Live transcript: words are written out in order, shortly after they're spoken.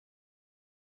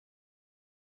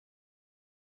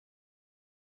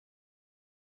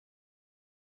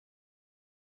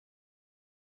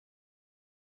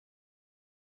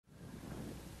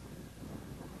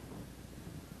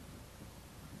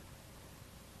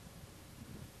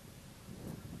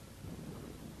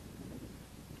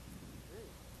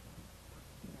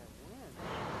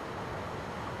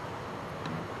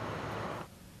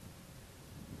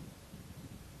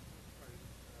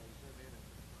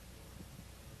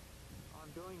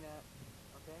doing that,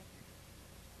 okay?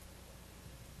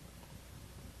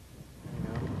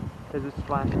 Is it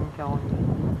flashing, telling you?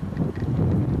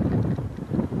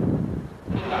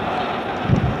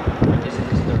 This is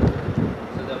the story.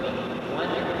 So there'll be one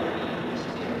degree.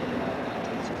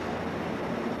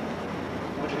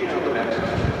 Would you get on the next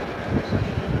section?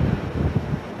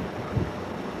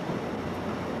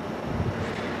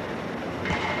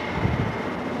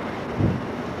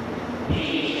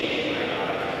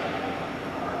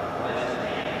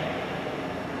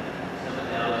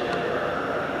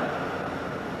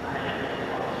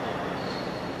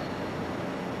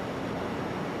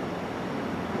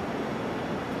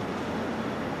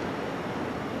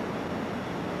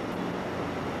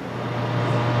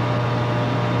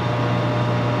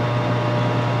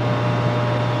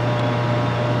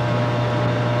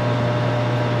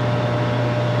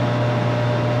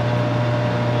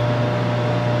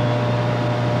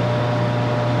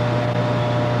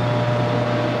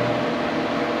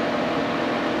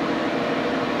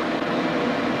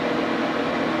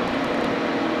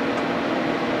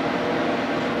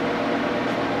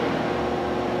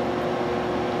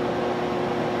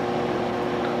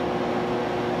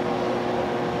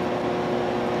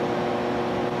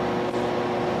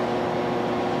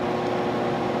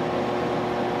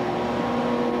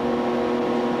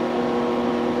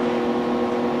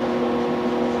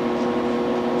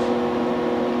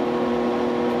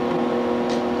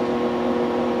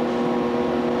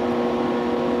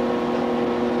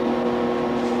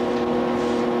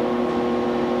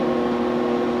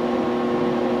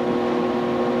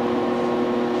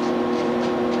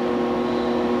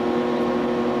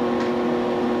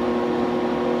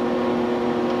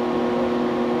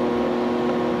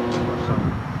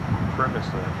 Purpose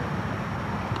that.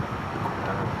 I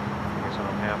guess I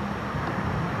don't have.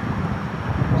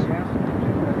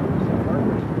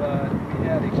 Purpose, but we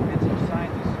had expensive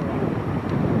scientists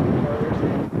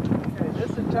for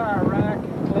this entire rack,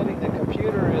 including the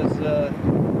computer, is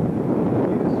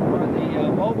used for the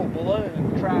mobile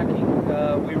balloon tracking.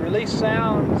 We release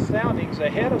soundings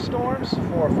ahead of storms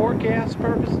for forecast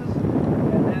purposes,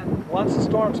 and then once the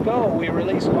storms go, we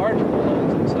release larger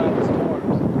balloons inside the storms.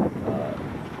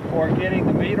 For getting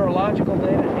the meteorological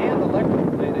data and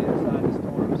electrical data inside the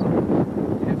storms.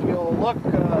 If you'll look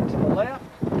to the left,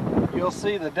 you'll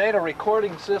see the data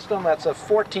recording system. That's a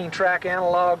 14-track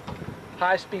analog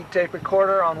high-speed tape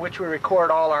recorder on which we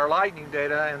record all our lightning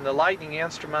data, and the lightning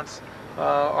instruments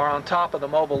are on top of the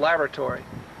mobile laboratory.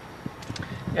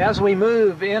 As we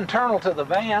move internal to the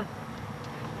van,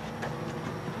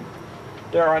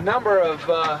 there are a number of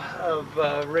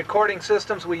recording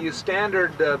systems. We use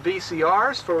standard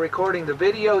VCRs for recording the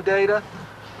video data.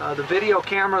 The video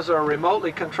cameras are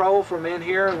remotely controlled from in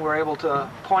here, and we're able to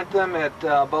point them at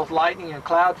both lightning and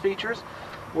cloud features.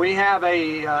 We have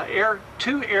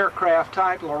two aircraft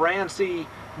type Loran-C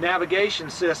navigation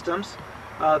systems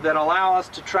that allow us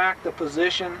to track the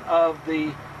position of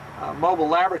the mobile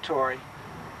laboratory.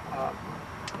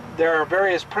 There are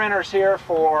various printers here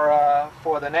for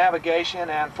the navigation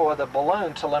and for the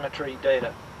balloon telemetry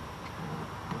data.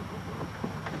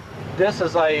 This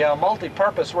is a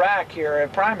multi-purpose rack here. A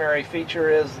primary feature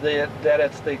is that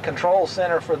it's the control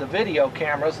center for the video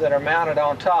cameras that are mounted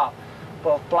on top,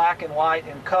 both black and white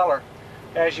in color.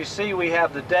 As you see, we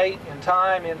have the date and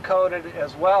time encoded,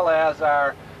 as well as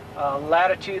our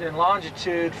latitude and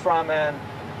longitude from a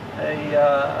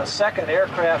second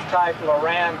aircraft type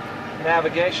Loran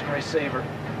navigation receiver.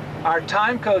 Our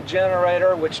time code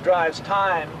generator, which drives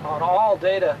time on all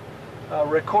data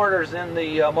recorders in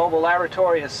the mobile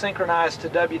laboratory, is synchronized to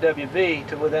WWV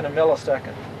to within a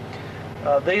millisecond.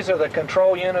 These are the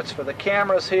control units for the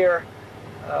cameras here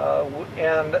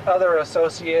and other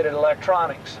associated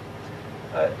electronics.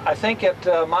 I think it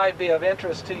might be of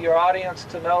interest to your audience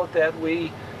to note that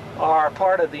we are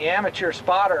part of the amateur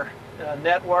spotter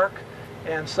network.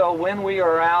 And so when we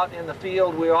are out in the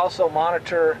field, we also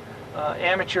monitor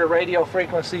amateur radio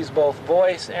frequencies, both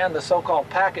voice and the so-called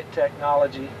packet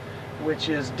technology, which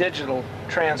is digital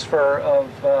transfer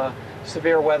of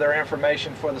severe weather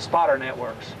information for the spotter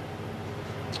networks.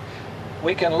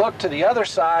 We can look to the other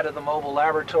side of the mobile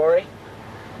laboratory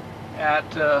at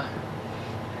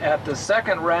the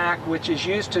second rack, which is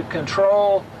used to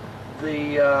control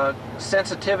the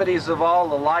sensitivities of all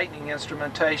the lightning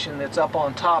instrumentation that's up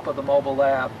on top of the mobile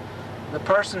lab. The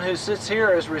person who sits here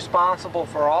is responsible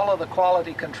for all of the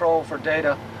quality control for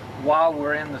data while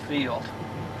we're in the field.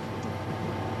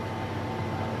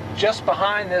 Just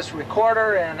behind this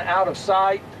recorder and out of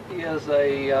sight is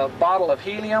a bottle of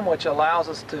helium, which allows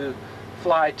us to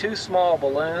fly 2 small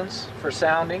balloons for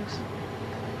soundings.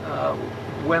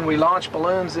 When we launch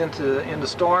balloons into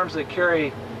storms that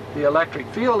carry the electric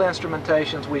field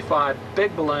instrumentations, we fly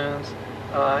big balloons,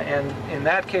 and in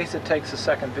that case it takes a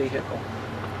second vehicle.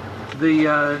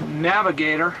 The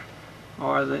navigator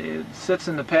it sits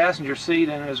in the passenger seat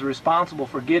and is responsible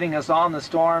for getting us on the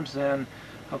storms and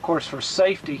of course for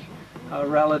safety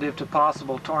relative to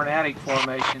possible tornadic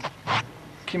formation.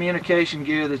 Communication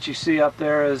gear that you see up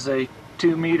there is a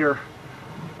 2-meter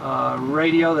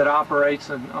radio that operates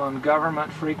on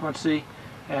government frequency,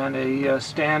 and a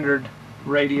standard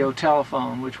radio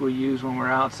telephone which we use when we're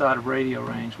outside of radio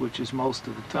range, which is most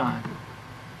of the time.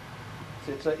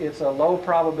 It's a low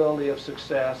probability of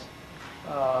success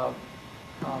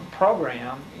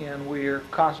program, and we're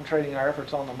concentrating our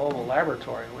efforts on the mobile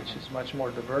laboratory, which is much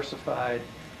more diversified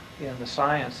in the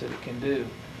science that it can do.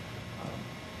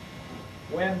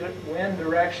 Wind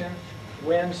direction,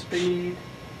 wind speed,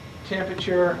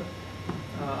 temperature,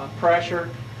 pressure,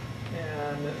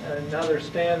 and another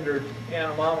standard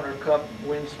anemometer cup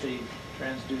wind speed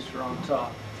transducer on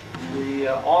top. The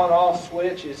on-off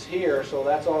switch is here, so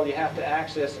that's all you have to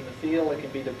access in the field. It can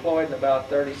be deployed in about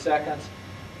 30 seconds.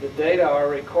 The data are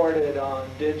recorded on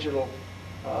digital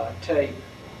tape.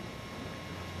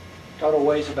 TOTO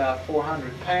weighs about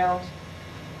 400 pounds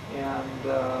and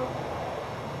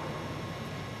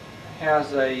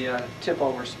has a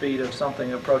tip-over speed of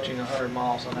something approaching 100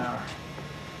 miles an hour.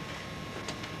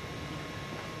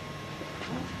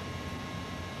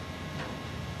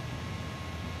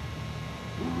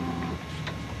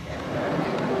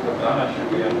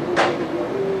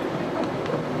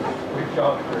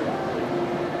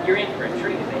 You're in for a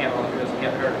treat if they have all those. You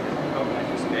haven't heard